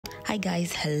Hi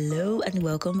guys, hello and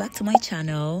welcome back to my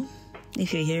channel.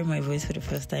 If you're hearing my voice for the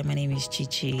first time, my name is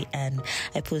Cici and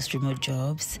I post remote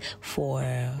jobs for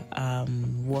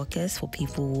workers, for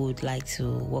people who would like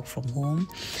to work from home,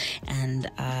 and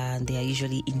they are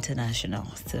usually international.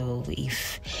 So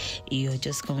if you're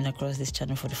just coming across this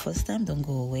channel for the first time, don't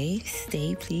go away,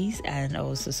 stay please, and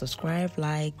also subscribe,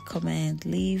 like, comment,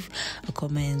 leave a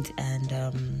comment, and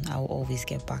I'll always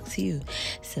get back to you.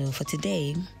 So for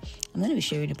today, I'm going to be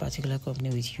sharing a particular company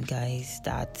with you guys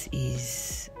that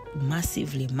is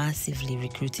massively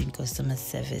recruiting customer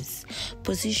service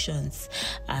positions.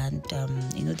 And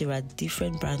there are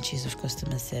different branches of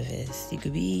customer service. You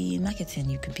could be in marketing,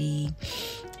 you could be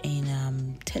in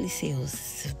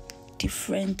telesales,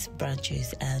 different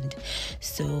branches. And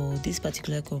so this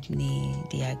particular company,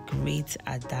 they are great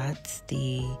at that.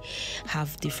 They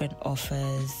have different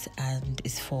offers and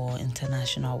it's for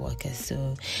international workers.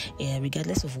 So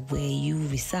regardless of where you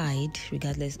reside,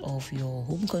 regardless of your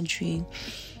home country,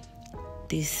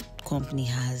 this company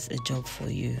has a job for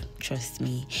you, trust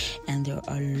me. And there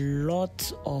are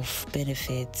lots of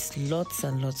benefits, lots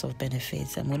and lots of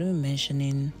benefits. I'm going to be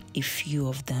mentioning a few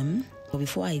of them. But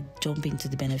before I jump into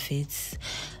the benefits,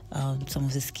 some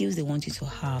of the skills they want you to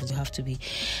have to be,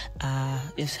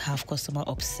 you have customer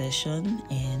obsession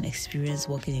and experience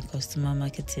working in customer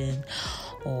marketing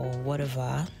or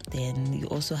whatever. Then you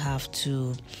also have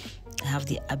to have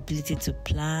the ability to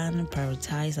plan,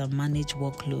 prioritize, and manage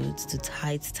workloads to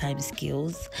tight time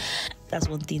scales. That's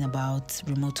one thing about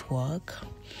remote work.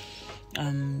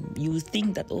 You would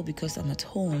think that, because I'm at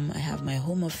home, I have my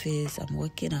home office, I'm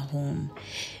working at home,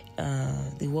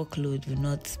 the workload will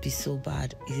not be so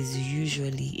bad. It is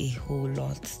usually a whole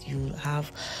lot. You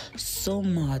have so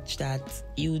much that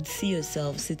you would see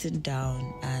yourself sitting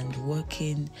down and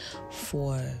working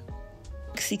for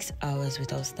 6 hours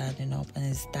without standing up, and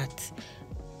it's that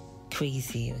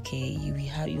crazy. Okay, you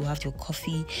have your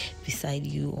coffee beside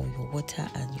you or your water,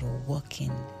 and you're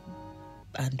working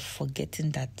and forgetting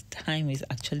that time is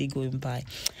actually going by.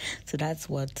 So that's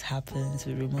what happens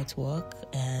with remote work,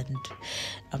 and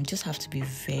just have to be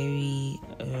very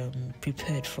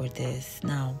prepared for this.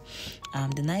 Now,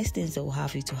 the nice things that will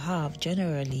have you to have,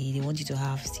 generally, they want you to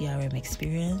have CRM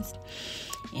experience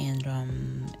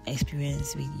and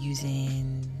experience with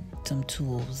using some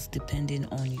tools depending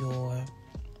on your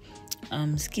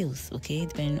skills, okay,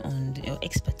 depending on your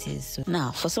expertise. So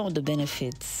now, for some of the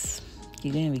benefits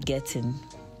you're going to be getting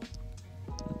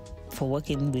for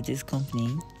working with this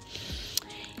company,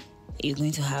 you're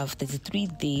going to have 33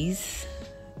 days,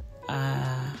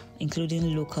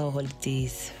 including local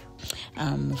holidays.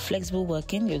 Flexible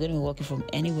working, you're going to be working from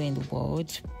anywhere in the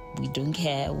world. We don't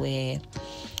care where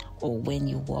or when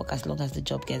you work, as long as the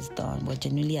job gets done. We're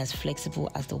genuinely as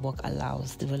flexible as the work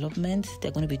allows. Development,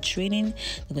 they're going to be training,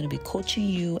 they're going to be coaching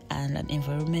you, and an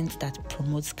environment that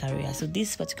promotes career. So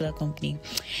this particular company,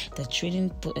 the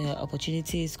training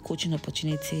opportunities, coaching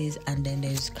opportunities, and then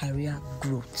there's career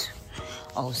growth.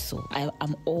 Also,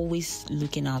 I'm always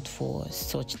looking out for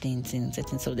such things in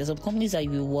certain. So there's some companies that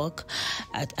you work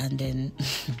at, and then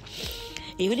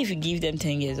even if you give them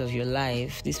 10 years of your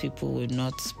life, these people will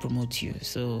not promote you.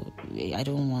 So I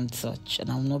don't want such,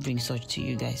 and I will not bring such to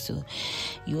you guys. So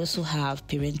you also have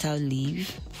parental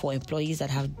leave for employees that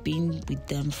have been with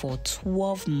them for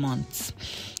 12 months.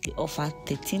 They offer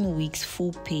 13 weeks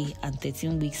full pay and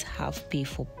 13 weeks half pay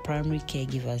for primary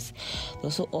caregivers. They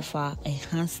also offer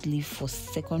enhanced leave for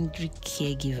secondary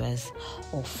caregivers,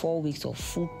 or 4 weeks of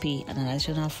full pay and an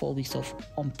additional 4 weeks of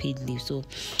unpaid leave. So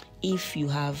if you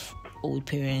have old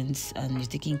parents and you're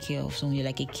taking care of someone, you're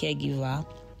like a caregiver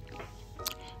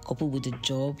coupled with the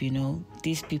job,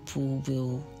 these people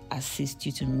will assist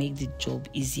you to make the job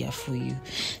easier for you.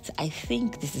 So I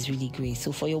think this is really great.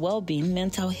 So for your well-being,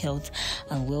 mental health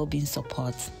and well-being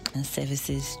support and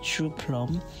services through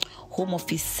Plum, home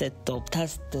office setup,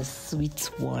 that's the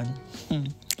sweet one.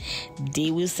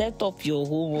 They will set up your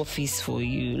home office for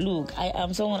you. Look, I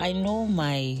am someone, I know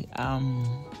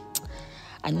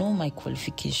my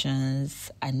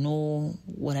qualifications, I know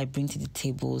what I bring to the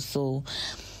table. So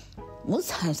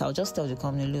most times I'll just tell the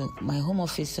company, look, my home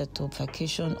office setup,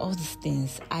 vacation, all these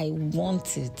things, I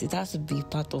want it. It has to be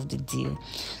part of the deal.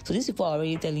 So these people are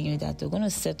already telling you that they're going to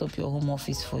set up your home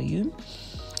office for you.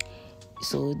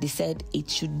 So they said it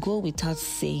should go without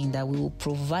saying that we will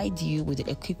provide you with the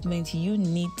equipment you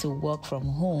need to work from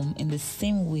home in the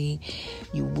same way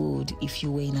you would if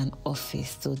you were in an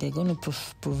office. So they're going to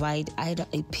provide either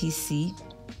a PC,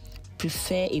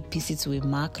 prefer a PC to a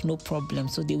Mac, no problem.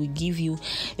 So they will give you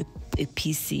a a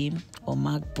PC or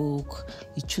MacBook,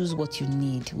 you choose what you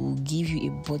need. We'll give you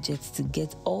a budget to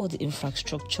get all the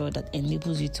infrastructure that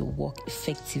enables you to work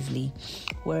effectively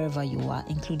wherever you are,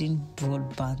 including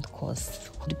broadband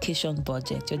costs, education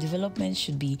budget. Your development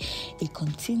should be a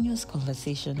continuous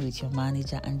conversation with your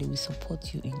manager, and they will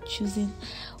support you in choosing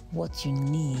what you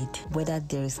need, whether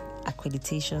there's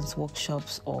accreditations,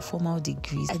 workshops, or formal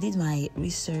degrees. I did my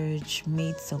research,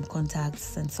 made some contacts,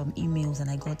 sent some emails, and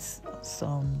I got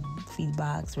some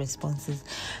feedbacks, responses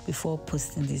before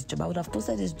posting this job. I would have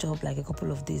posted this job like a couple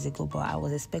of days ago, but I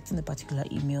was expecting a particular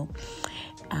email,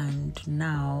 and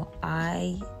now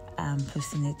I am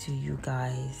posting it to you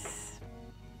guys.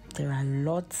 There are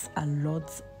lots and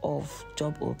lots of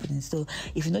job openings. So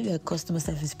if you know you're a customer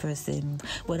service person,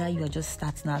 whether you are just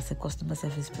starting out as a customer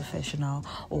service professional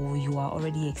or you are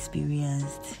already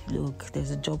experienced, look, there's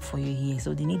a job for you here.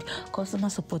 So they need customer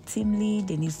support team lead,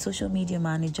 they need social media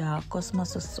manager, customer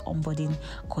success onboarding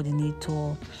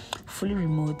coordinator, fully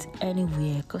remote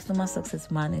anywhere, customer success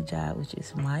manager, which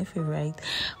is my favorite,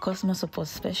 customer support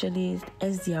specialist,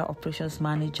 SDR operations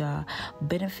manager,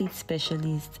 benefits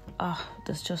specialist.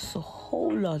 There's just a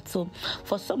whole lot. So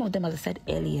for some of them, as I said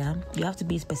earlier, you have to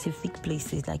be in specific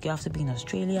places. Like you have to be in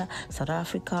Australia, South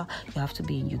Africa, you have to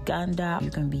be in Uganda.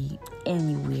 You can be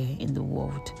anywhere in the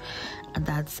world, and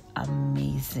that's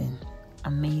amazing.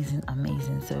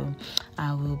 So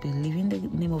I will be leaving the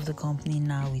name of the company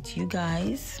now with you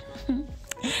guys.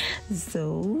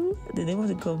 So the name of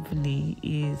the company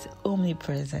is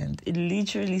Omnipresent. It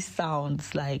literally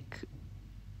sounds like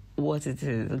what it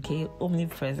is, okay?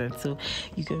 Omnipresent. So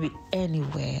you can be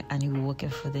anywhere and you'll be working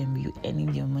for them, you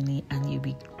earning your money, and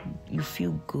you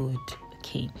feel good,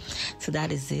 okay? So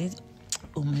that is it.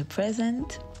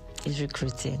 Omnipresent is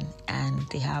recruiting, and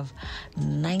they have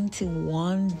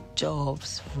 91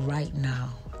 jobs right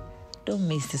now. Don't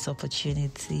miss this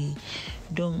opportunity.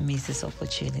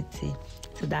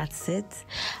 So that's it,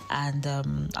 and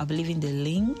I'll be leaving the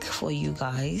link for you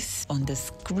guys on the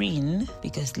screen,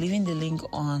 because leaving the link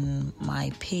on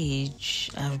my page,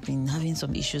 I've been having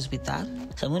some issues with that.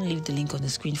 So I'm going to leave the link on the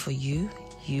screen for you.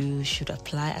 You should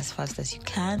apply as fast as you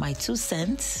can. My 2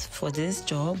 cents for this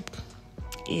job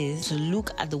is to look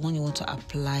at the one you want to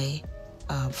apply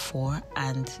for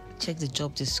and check the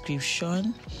job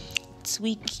description,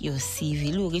 tweak your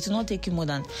CV. Look, it will not take you more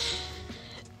than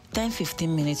 10-15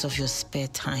 minutes of your spare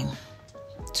time.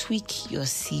 Tweak your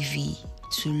CV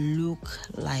to look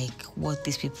like what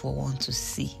these people want to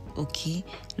see, okay?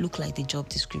 Look like the job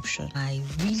description. I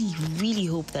really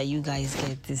hope that you guys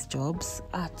get these jobs.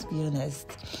 To be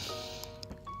honest,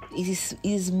 it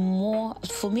is more,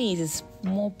 for me, it is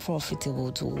more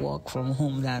profitable to work from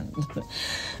home than,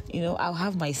 I'll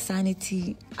have my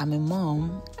sanity. I'm a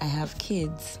mom, I have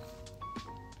kids.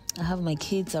 I have my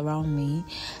kids around me,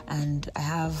 and I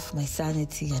have my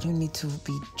sanity. I don't need to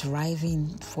be driving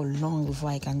for long before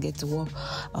I can get to work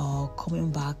or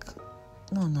coming back.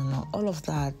 No. All of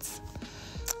that,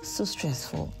 so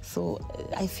stressful. So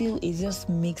I feel it just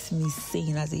makes me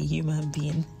sane as a human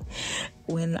being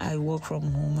when I work from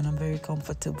home, and I'm very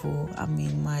comfortable. I'm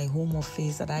in my home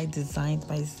office that I designed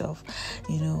myself.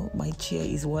 My chair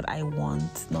is what I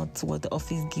want, not what the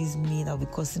office gives me that will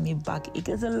be costing me back. It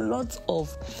is a lot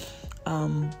of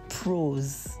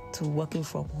pros to working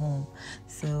from home.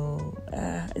 So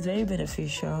it's very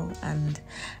beneficial, and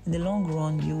in the long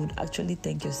run, you would actually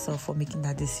thank yourself for making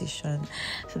that decision.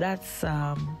 So that's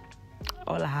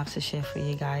all I have to share for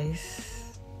you guys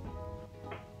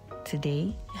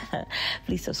today.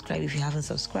 Please subscribe if you haven't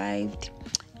subscribed,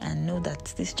 and know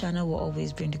that this channel will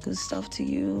always bring the good stuff to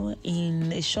you.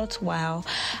 In a short while,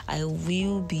 I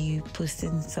will be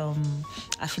posting some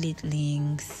affiliate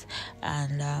links,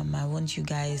 and I want you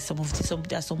guys, there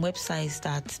are some websites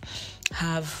that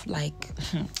have like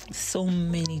so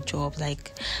many jobs,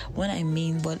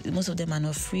 but most of them are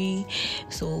not free.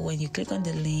 So when you click on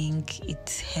the link,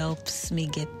 it helps me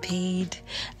get paid,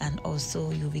 and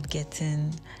also you'll be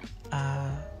getting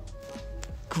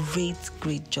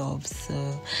great jobs.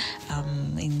 So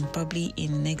probably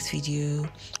in next video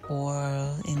or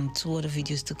in 2 other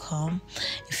videos to come,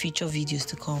 in future videos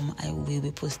to come, I will be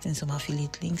posting some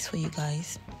affiliate links for you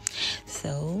guys.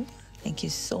 So thank you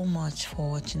so much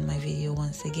for watching my video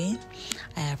once again.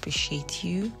 I appreciate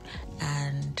you,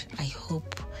 and I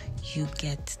hope you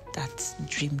get that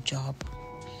dream job.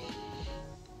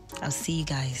 I'll see you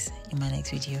guys in my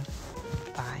next video.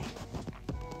 Bye.